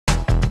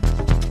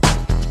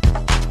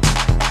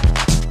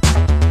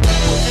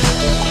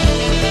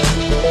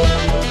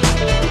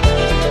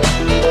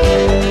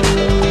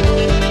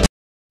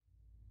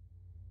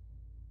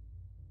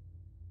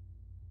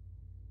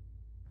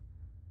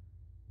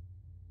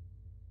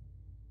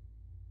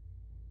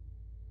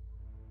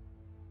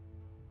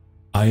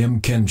I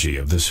am Kenji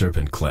of the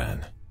Serpent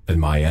Clan, and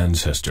my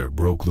ancestor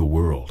broke the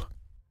world.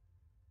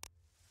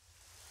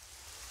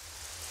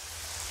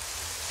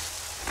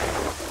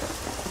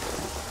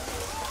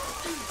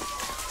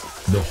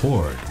 The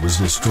Horde was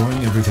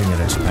destroying everything in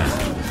its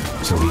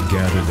path, so he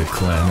gathered the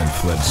clan and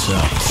fled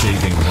south,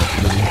 saving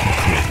what little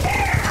he could.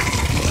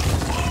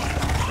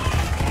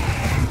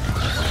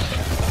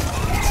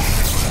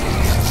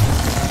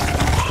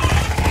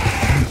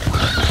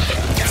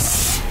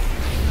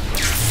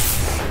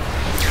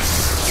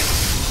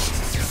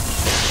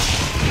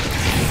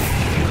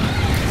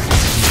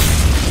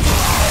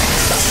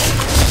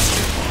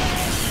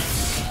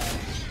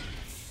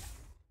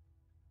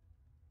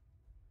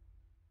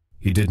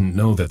 He didn't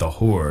know that the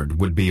Horde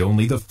would be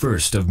only the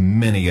first of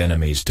many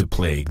enemies to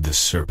plague the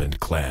Serpent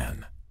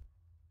Clan.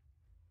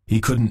 He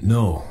couldn't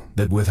know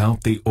that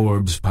without the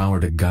orb's power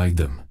to guide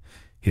them,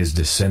 his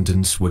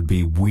descendants would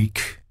be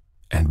weak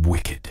and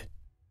wicked.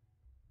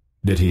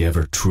 Did he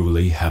ever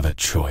truly have a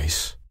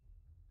choice?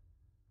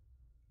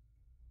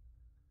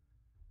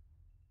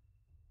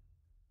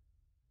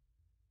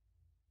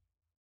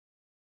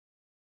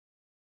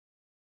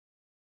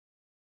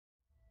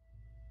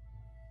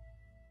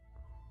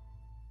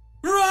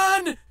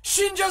 Run!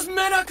 Shinja's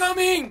men are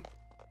coming!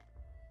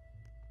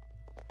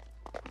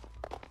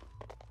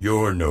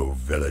 You're no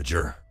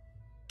villager.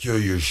 Kill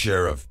your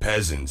share of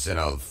peasants and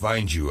I'll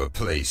find you a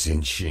place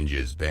in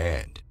Shinja's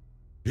band.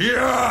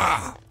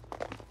 Yeah!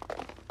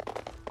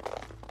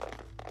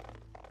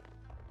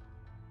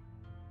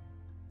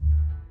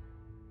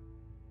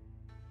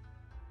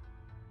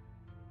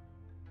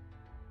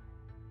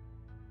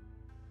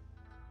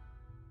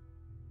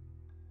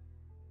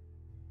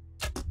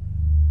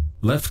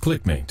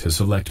 Left-click me to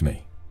select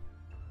me.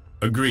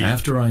 Agreed.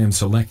 After I am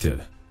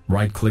selected,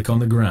 right-click on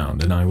the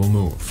ground and I will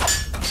move.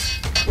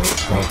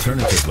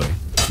 Alternatively,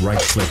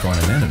 right-click on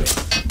an enemy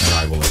and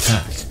I will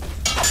attack.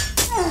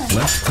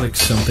 Left-click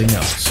something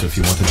else if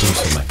you want to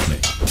deselect me.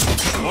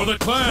 For the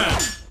clan!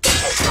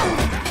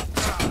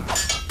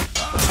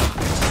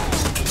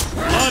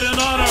 Blood and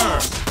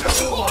honor!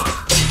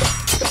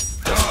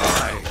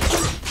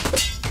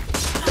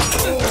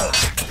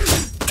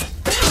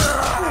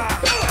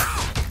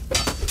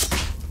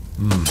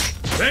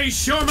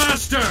 Face your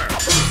master!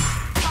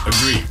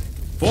 Agreed.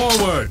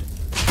 Forward!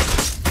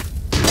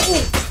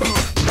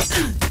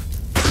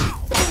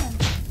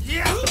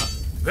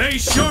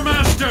 Face your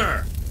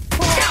master!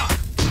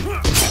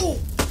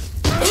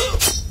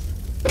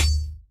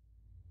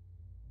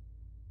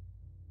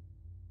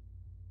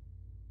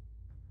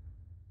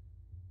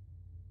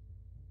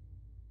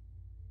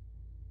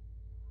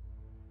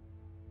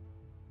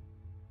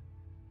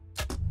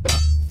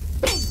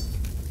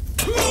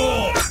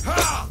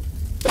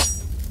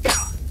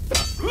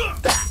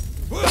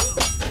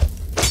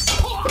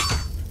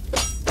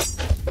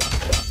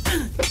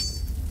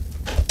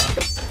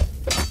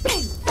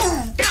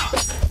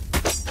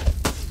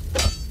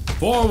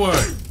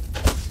 Forward!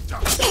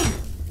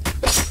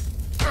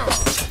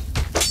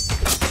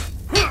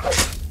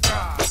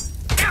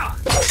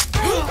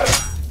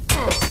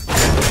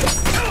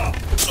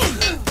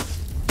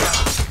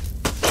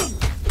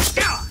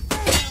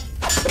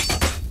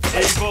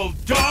 Evil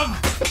dog!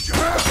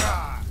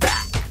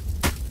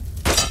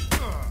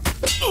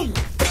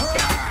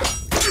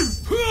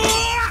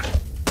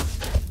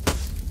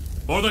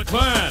 For the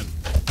clan!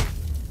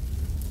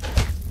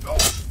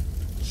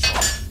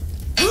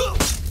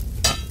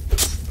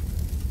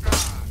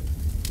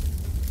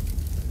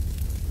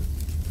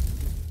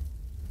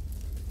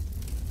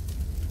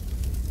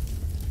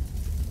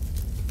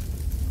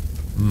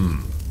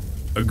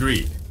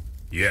 Agreed.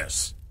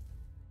 Yes.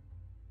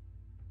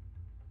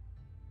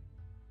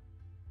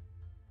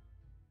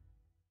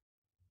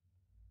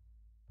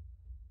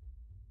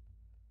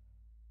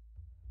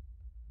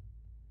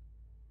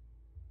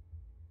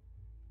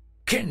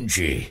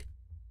 Kenji,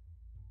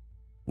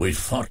 we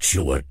thought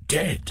you were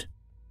dead.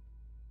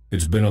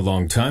 It's been a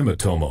long time,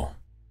 Otomo.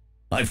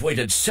 I've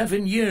waited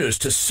 7 years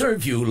to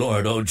serve you,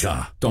 Lord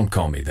Oja. Don't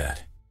call me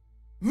that.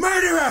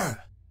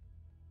 Murderer!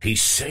 He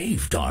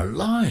saved our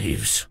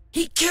lives.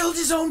 He killed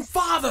his own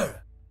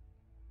father!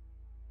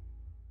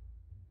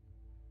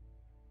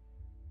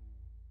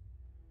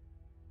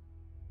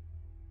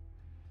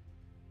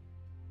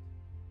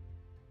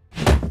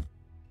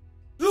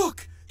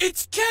 Look!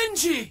 It's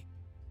Kenji!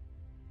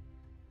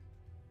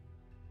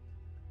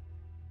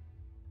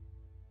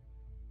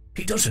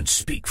 He doesn't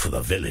speak for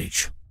the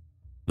village.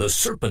 The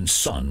Serpent's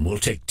son will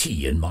take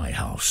tea in my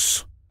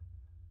house.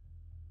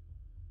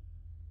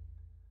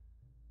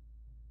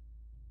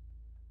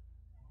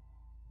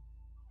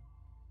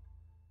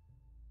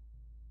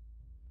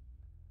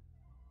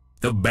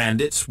 The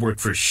bandits work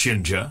for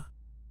Shinja?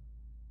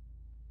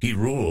 He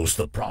rules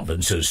the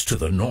provinces to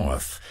the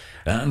north,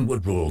 and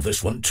would rule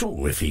this one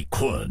too if he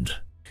could.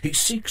 He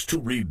seeks to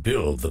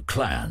rebuild the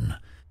clan,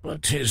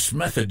 but his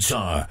methods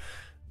are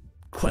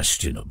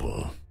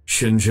questionable.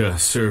 Shinja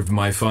served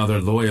my father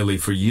loyally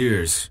for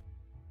years.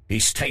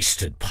 He's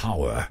tasted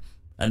power,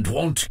 and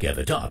won't give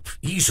it up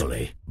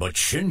easily. But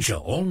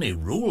Shinja only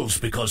rules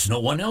because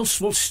no one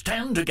else will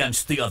stand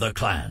against the other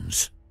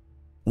clans.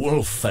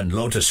 Wolf and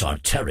Lotus are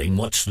tearing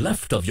what's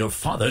left of your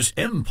father's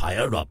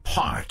empire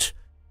apart.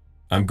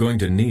 I'm going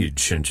to need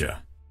Shinja.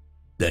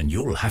 Then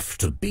you'll have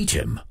to beat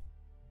him.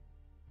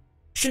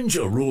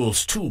 Shinja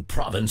rules 2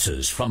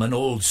 provinces from an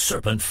old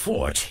serpent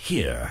fort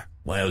here,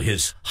 while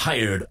his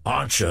hired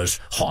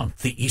archers haunt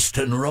the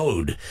eastern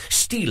road,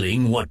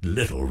 stealing what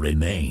little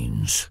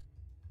remains.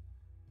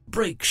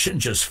 Break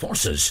Shinja's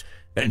forces,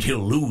 and he'll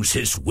lose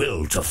his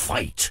will to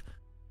fight.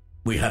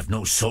 We have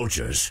no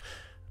soldiers,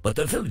 but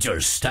the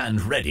villagers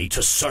stand ready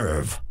to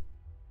serve.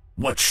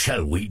 What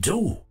shall we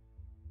do?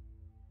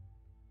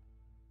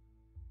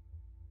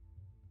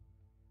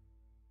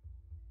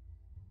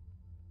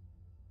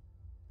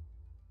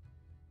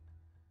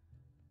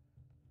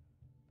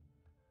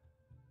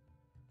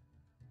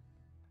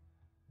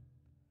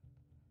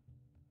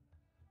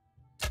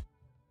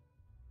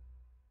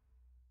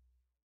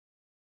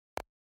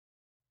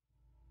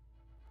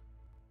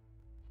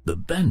 The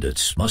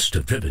bandits must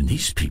have driven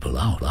these people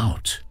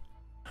out.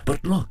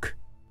 But look,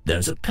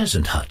 there's a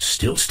peasant hut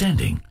still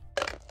standing.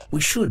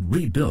 We should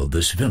rebuild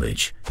this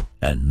village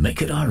and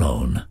make it our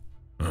own.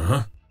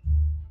 Uh-huh.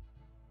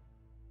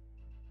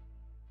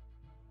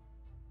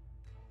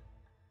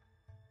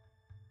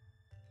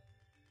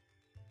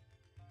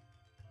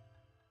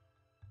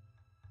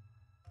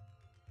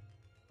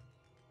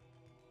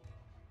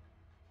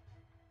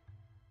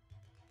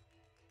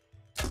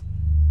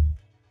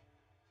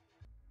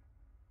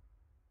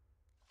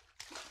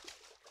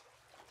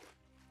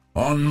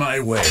 On my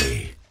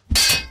way.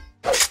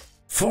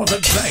 For the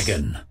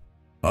dragon,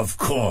 of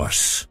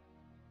course.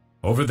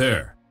 Over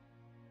there.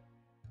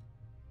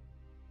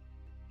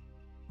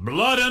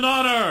 Blood and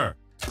honor!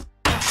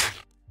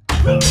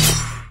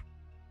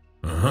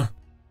 Uh-huh.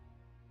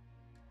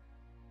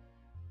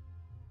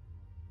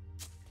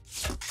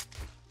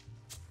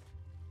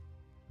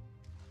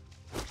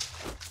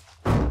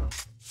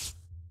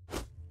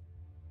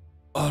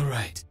 All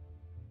right.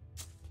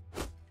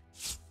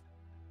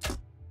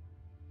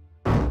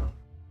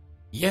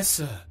 Yes,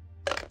 sir.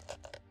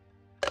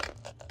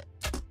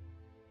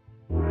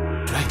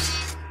 Right.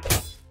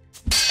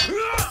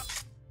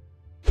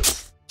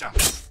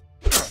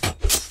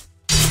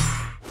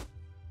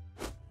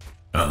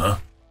 Uh-huh.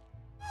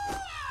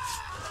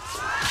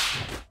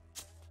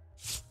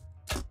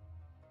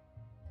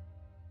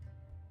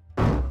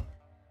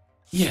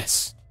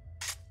 Yes.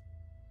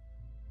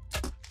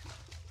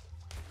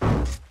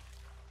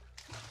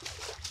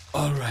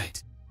 All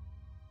right.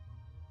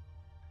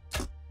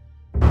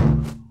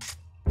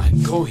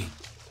 I'm going.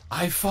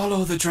 I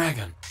follow the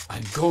dragon.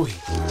 I'm going.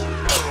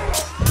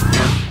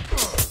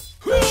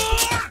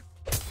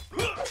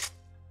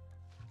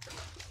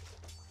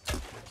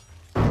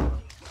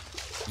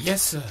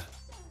 Yes, sir.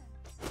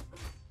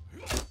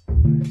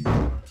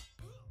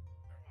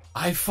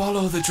 I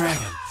follow the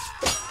dragon.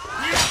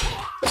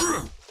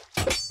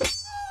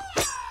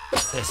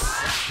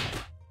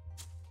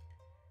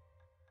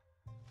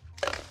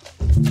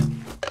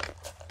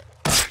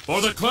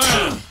 For the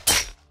clan!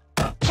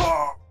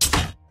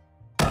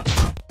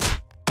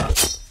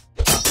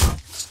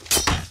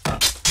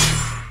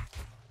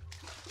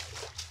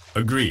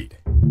 Agreed.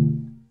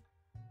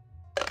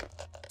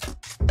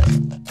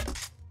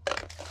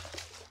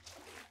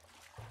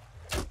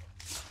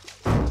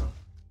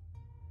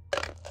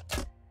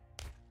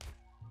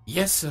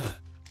 Yes, sir.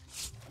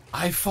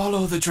 I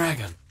follow the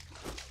dragon.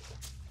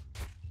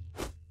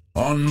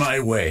 On my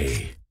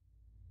way.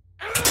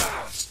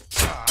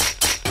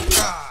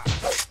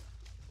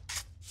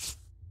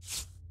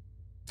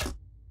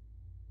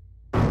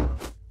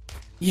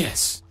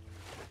 Yes.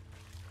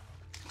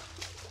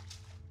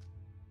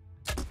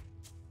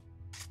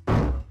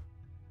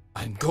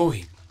 I'm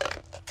going.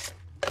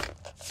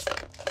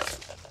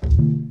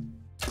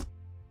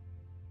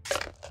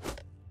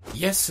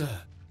 Yes, sir.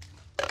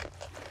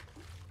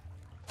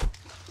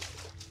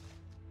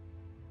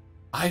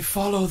 I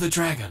follow the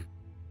dragon.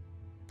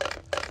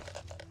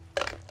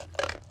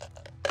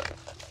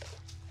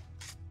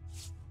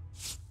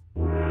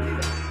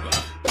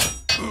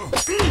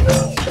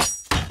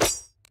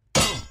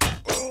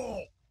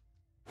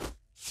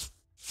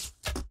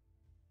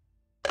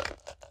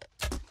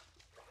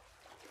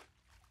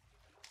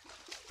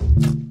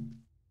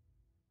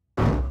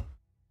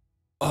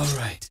 All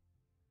right.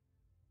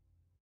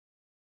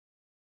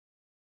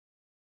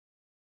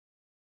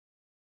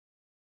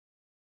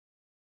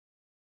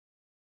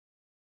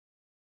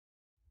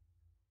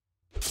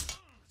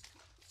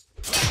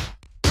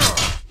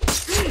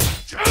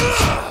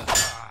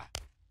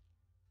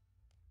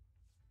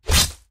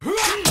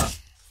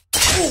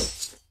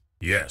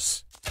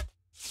 Yes.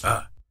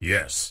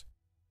 Yes.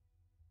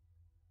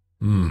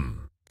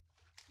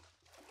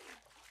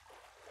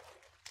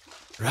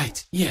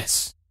 Right.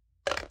 Yes.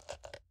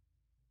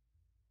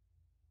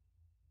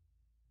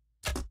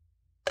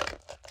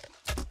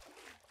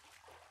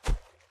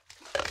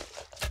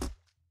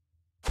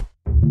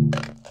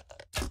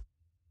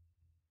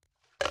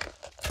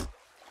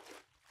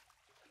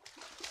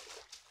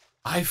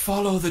 I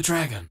follow the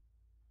dragon.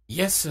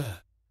 Yes,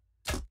 sir.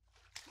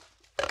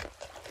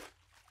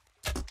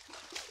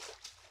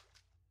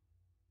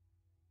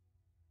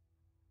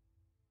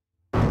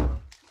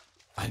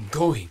 I'm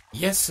going.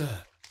 Yes,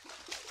 sir.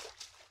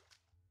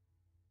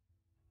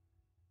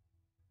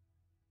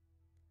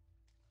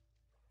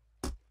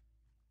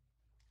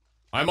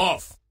 I'm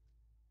off.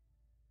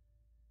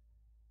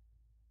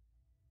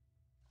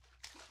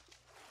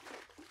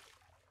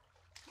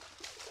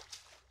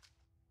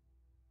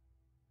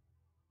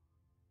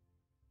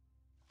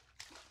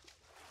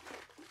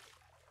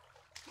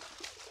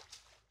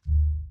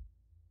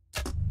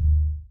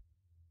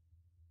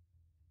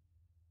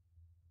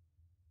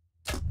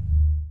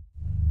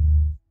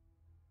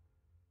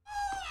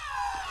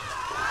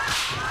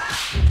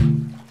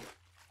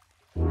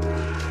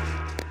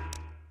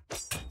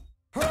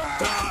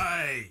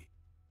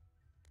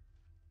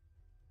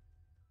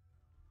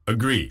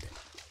 Agreed.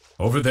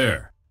 Over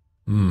there.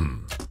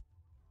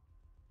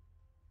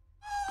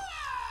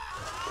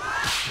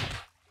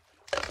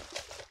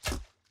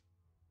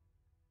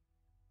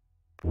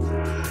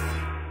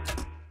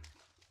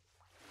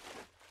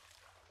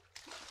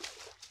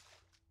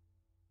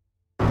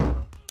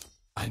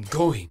 I'm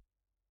going.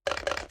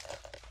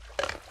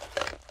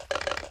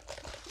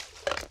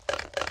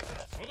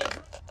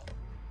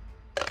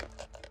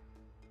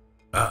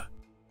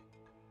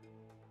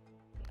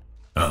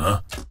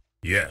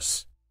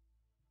 Yes.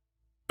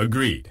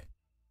 Agreed.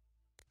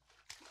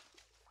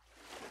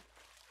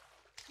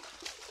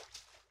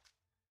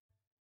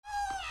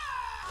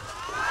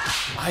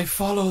 I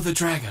follow the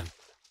dragon.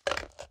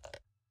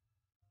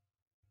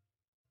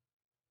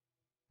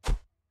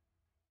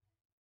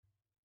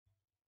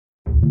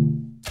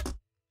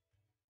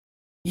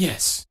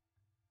 Yes.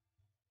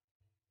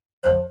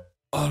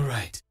 All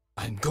right,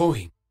 I'm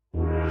going.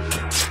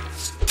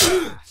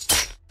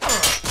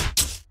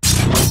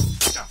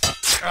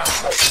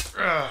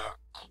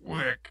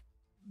 Quick.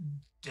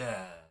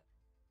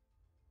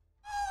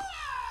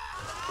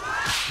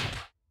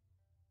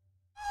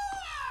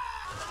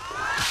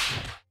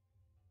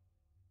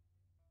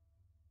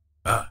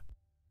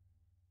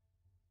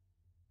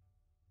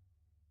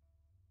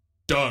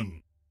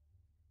 Done.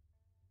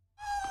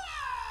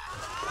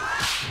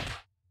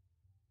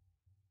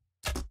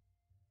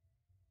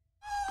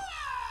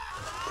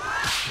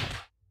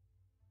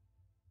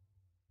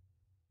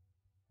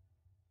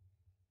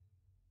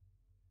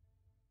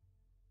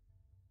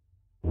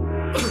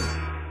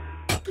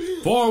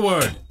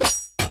 Forward!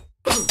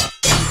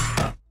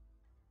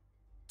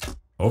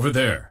 Over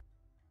there.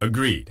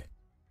 Agreed.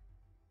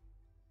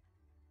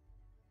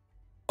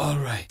 All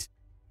right.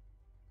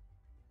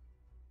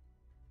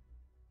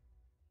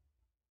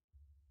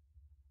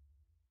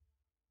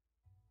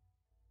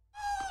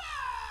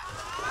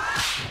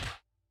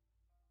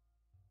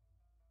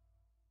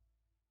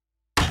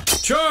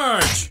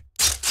 Charge!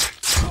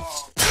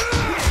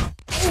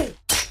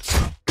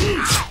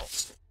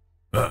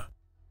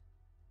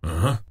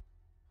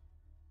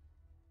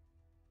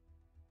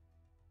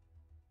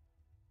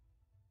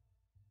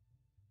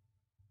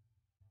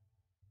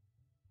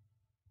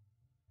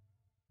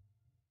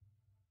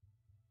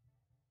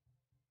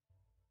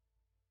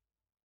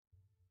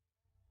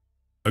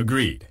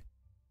 Agreed.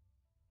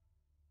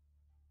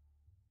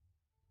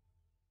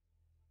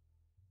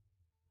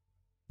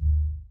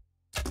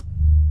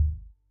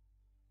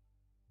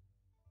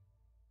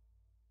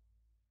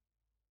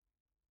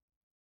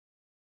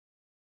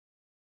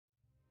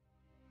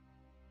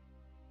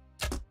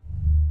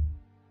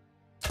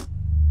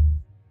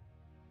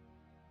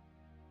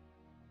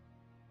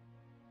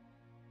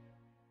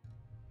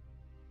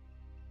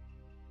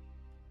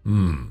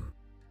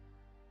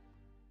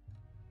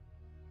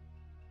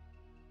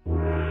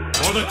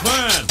 For the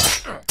clan!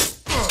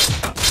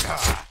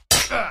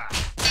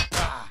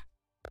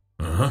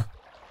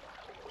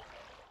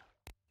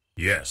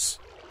 Yes.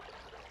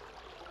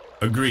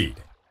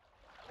 Agreed.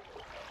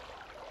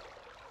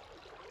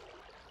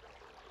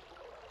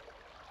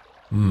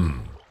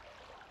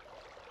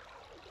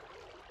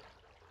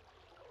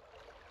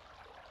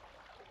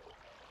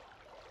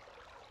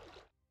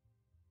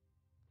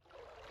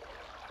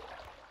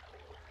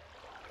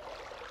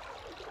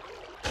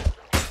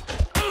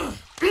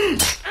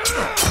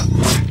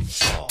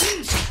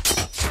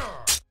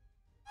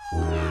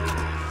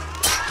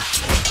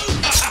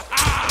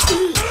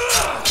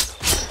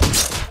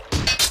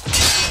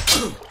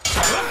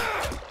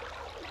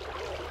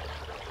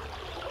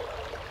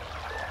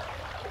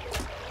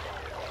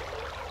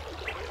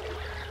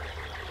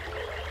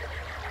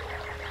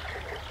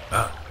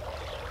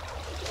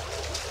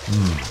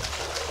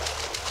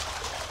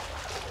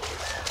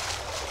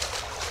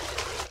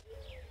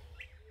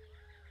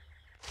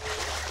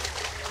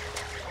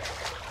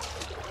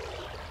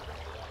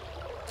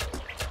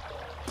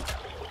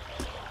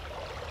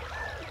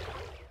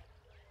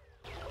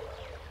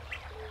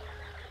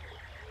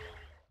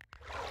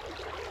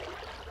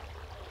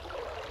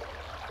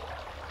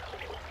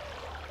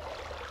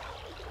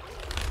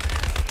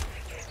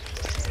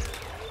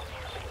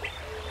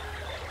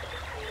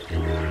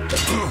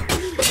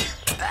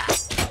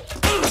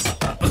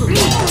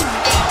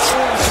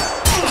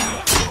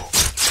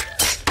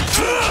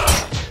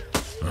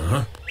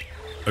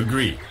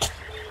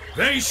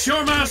 Face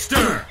your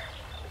master!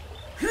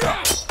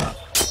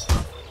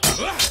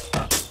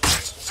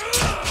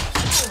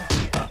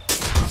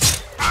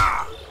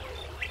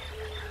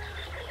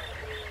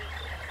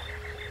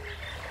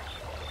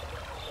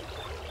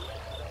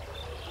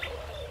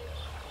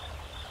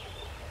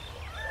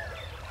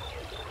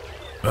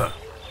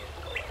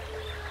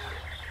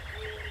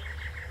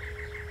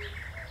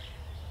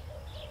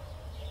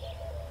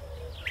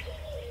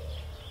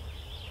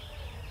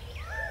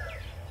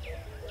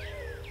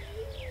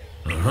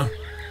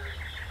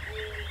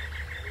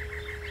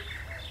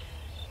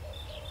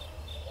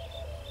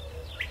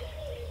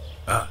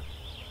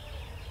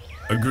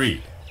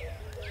 Agreed.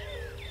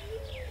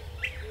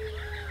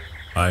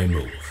 I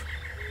move.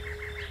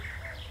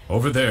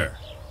 Over there.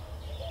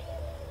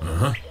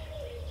 Uh-huh.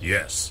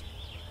 Yes.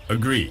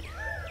 Agreed.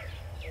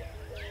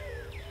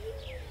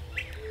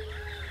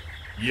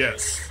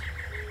 Yes.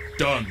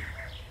 Done.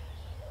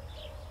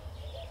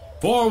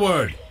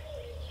 Forward!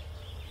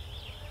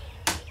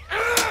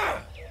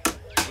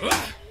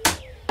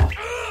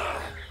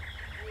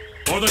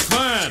 For the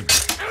clan!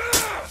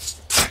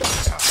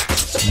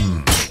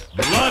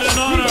 Blood and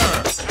honor!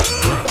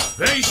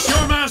 Face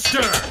your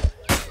master!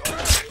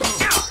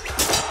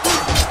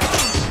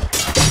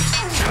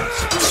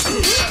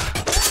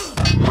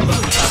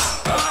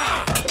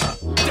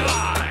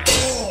 Die!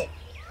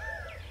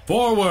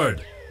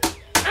 Forward!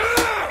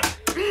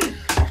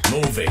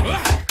 Moving.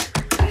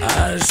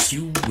 As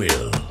you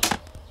will.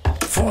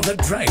 For the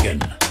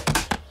dragon.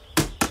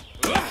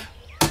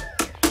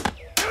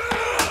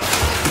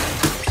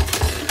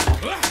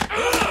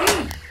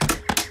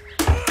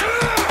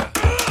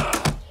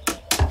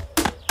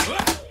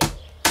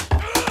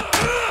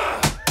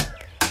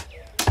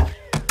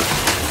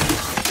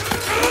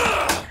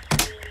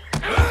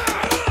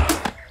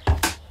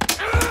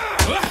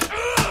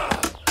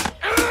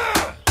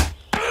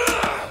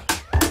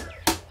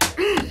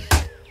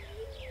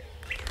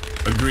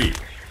 Agreed.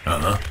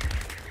 Uh-huh.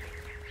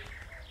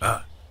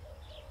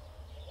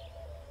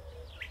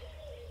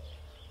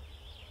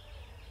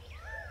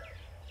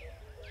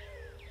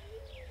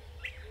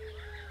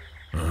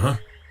 Uh-huh.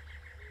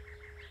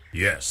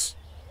 Yes.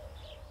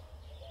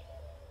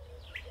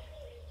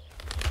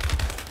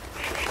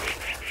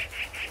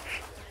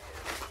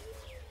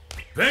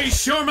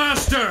 Face your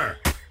master!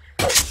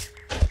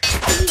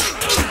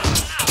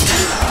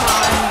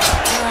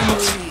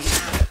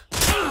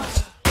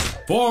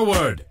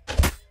 Forward!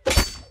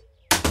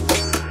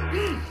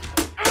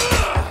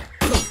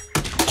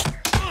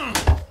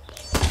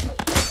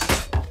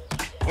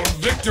 For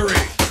victory!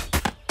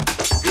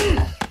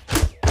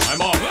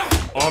 I'm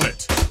off. On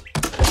it.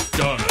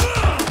 Done.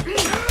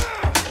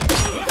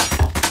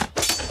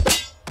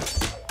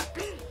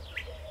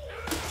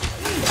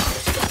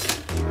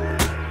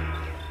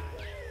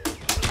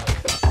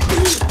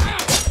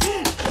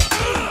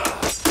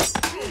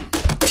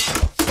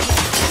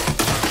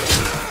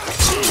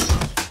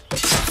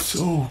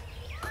 So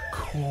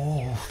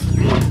cold.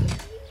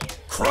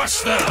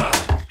 Crush them!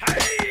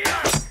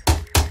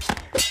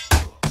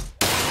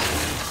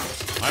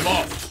 I'm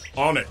off.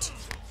 On it.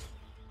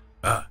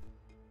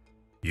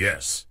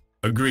 Yes.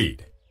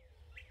 Agreed.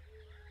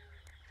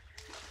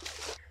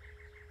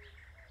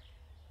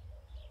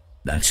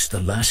 That's the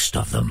last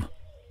of them.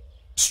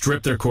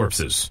 Strip their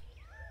corpses.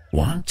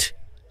 What?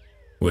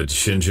 Would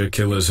Shinja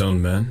kill his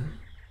own men?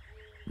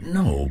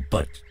 No,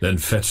 but... Then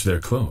fetch their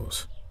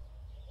clothes.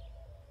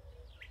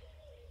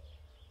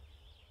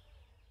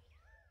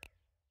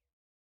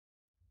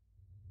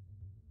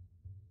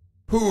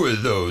 Who are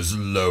those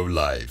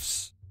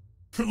lowlifes?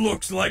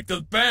 Looks like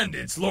the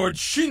bandits Lord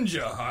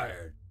Shinja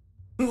hired.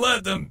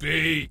 Let them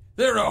be.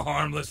 They're a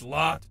harmless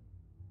lot.